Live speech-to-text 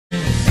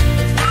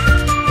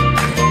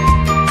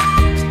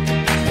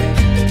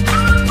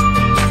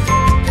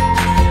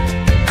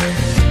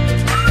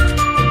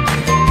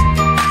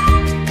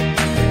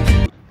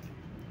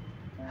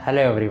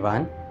Hello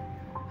everyone,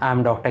 I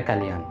am Dr.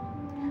 Kalyan.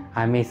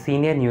 I am a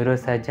senior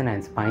neurosurgeon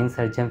and spine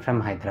surgeon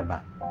from Hyderabad.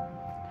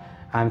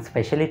 I am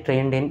specially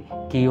trained in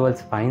keyhole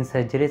spine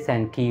surgeries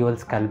and keyhole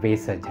skull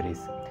base surgeries,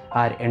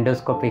 or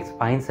endoscopic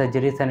spine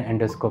surgeries and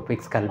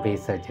endoscopic skull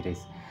base surgeries.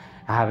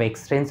 I have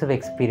extensive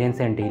experience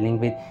in dealing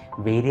with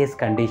various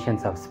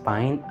conditions of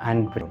spine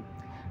and brain,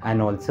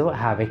 and also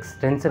have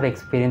extensive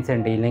experience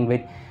in dealing with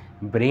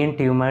brain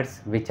tumors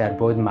which are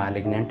both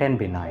malignant and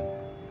benign.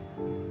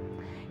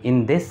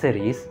 In this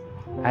series,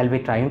 I'll be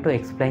trying to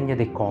explain you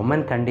the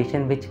common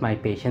condition which my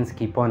patients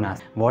keep on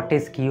asking. What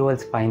is keyhole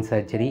spine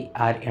surgery,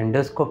 or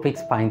endoscopic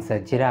spine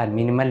surgery, or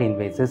minimal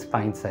invasive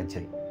spine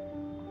surgery?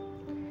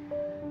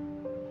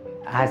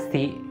 As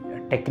the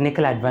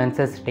technical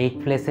advances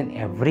take place in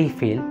every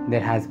field,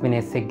 there has been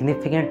a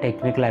significant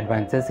technical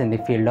advances in the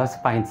field of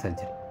spine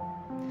surgery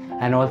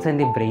and also in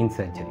the brain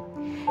surgery.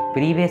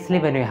 Previously,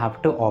 when we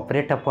have to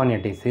operate upon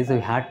a disease, we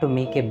had to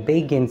make a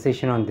big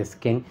incision on the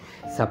skin,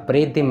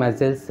 separate the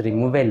muscles,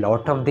 remove a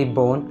lot of the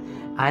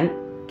bone and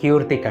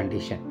cure the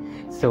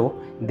condition. So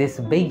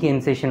this big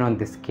incision on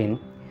the skin,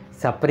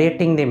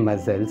 separating the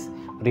muscles,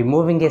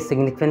 removing a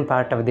significant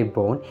part of the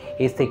bone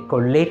is the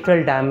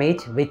collateral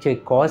damage which we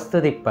cause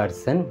to the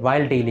person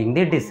while dealing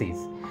the disease.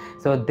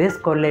 So this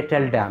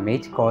collateral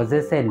damage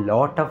causes a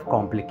lot of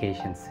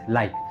complications,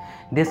 like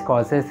this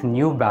causes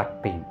new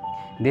back pain.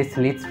 This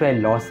leads to a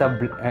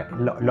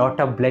lot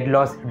of blood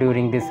loss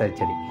during the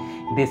surgery.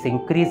 This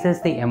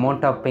increases the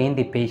amount of pain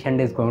the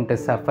patient is going to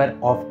suffer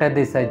after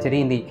the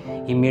surgery in the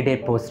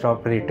immediate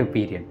post-operative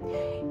period.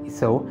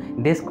 So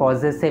this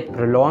causes a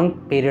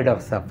prolonged period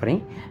of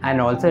suffering, and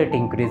also it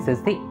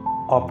increases the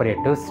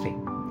operative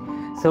strain.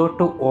 So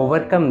to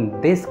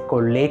overcome this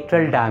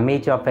collateral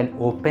damage of an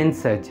open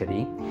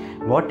surgery,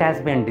 what has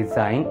been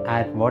designed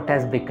and what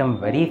has become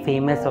very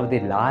famous over the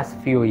last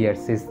few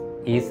years is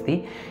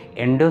the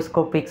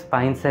endoscopic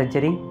spine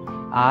surgery,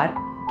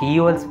 or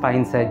keyhole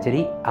spine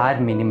surgery, or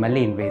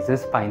minimally invasive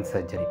spine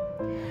surgery.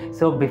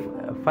 So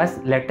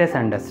first let us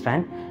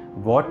understand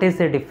what is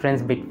the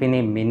difference between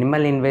a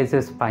minimal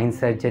invasive spine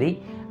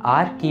surgery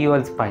or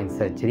keyhole spine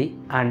surgery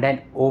and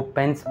an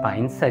open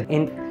spine surgery.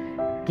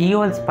 In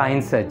keyhole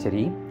spine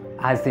surgery,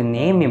 as the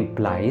name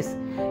implies,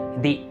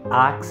 the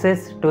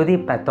access to the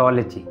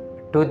pathology,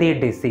 to the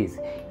disease,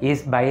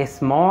 is by a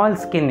small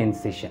skin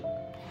incision.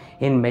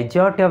 In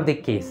majority of the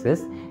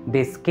cases,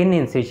 the skin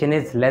incision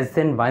is less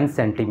than 1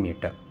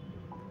 centimeter.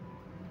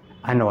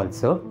 And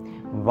also,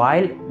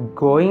 while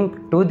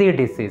going to the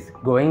disease,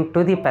 going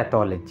to the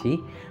pathology,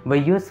 we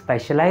use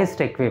specialized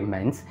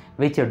equipments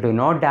which do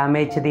not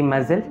damage the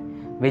muscle,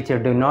 which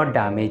do not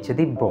damage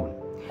the bone.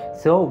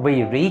 So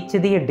we reach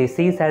the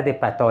disease or the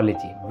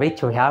pathology,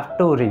 which we have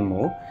to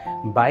remove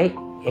by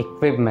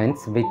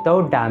equipments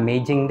without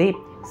damaging the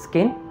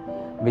skin,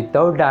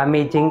 without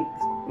damaging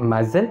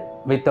muscle,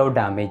 without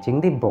damaging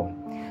the bone.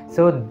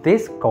 So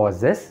this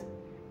causes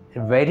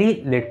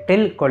very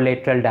little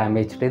collateral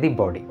damage to the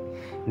body.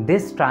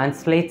 This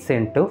translates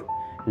into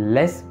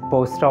less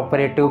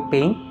post-operative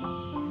pain,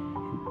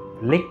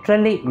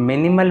 literally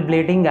minimal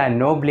bleeding and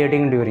no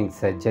bleeding during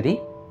surgery,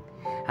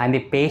 and the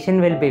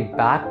patient will be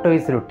back to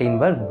his routine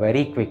work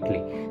very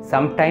quickly.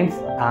 Sometimes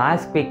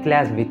as quickly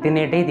as within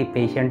a day, the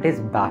patient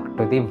is back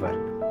to the work.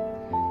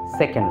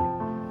 Secondly,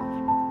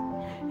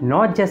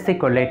 not just the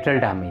collateral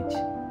damage.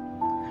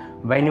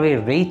 When we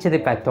reach the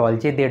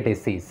pathology, the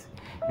disease,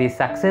 the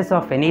success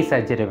of any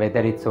surgery, whether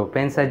it's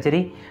open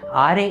surgery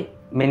or a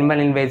minimal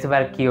invasive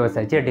or keyhole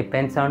surgery,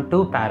 depends on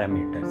two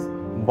parameters.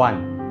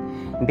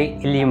 One, the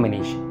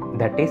illumination,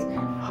 that is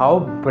how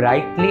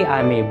brightly I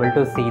am able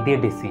to see the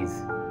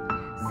disease.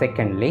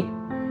 Secondly,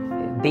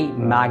 the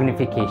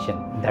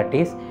magnification, that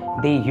is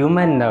the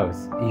human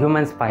nerves,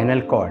 human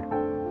spinal cord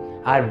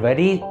are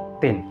very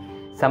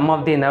thin. Some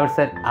of the nerves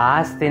are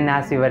as thin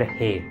as your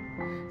hair.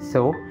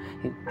 So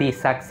the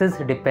success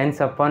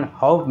depends upon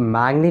how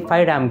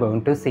magnified I am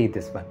going to see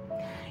this one.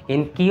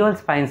 In keyhole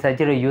spine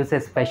surgery, we use a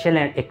special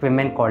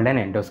equipment called an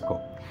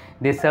endoscope.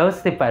 This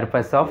serves the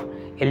purpose of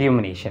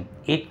illumination.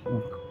 It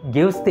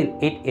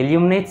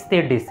illuminates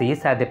the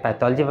disease or the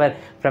pathology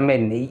from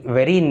a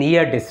very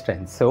near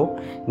distance.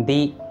 So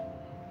the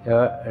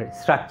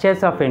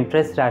structures of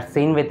interest are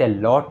seen with a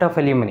lot of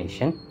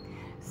illumination.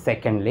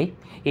 Secondly,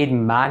 it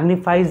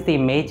magnifies the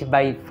image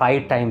by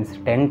 5 times,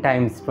 10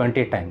 times,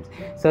 20 times.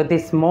 So the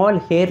small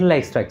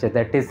hair-like structure,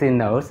 that is the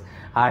nerves,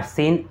 are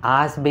seen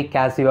as big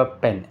as your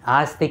pen,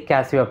 as thick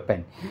as your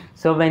pen.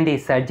 So when the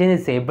surgeon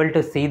is able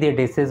to see the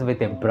disease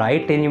with a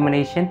bright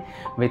illumination,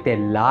 with a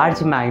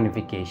large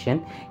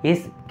magnification,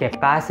 his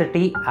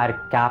capacity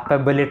or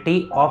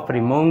capability of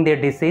removing the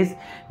disease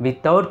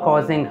without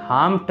causing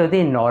harm to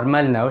the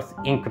normal nerves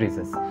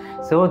increases.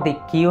 So the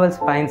keyhole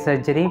spine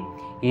surgery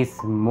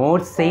is more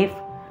safe.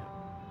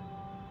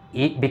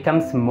 It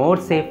becomes more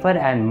safer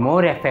and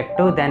more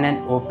effective than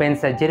an open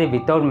surgery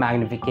without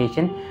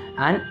magnification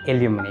and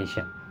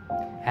illumination.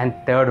 And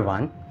third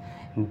one,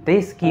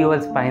 this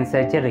keyhole spine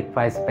surgery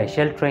requires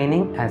special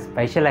training and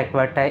special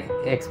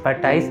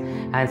expertise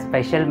and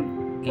special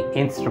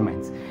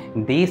instruments.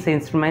 These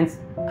instruments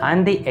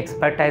and the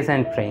expertise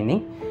and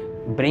training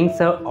brings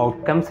out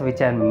outcomes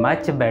which are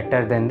much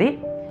better than the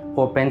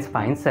open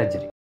spine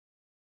surgery.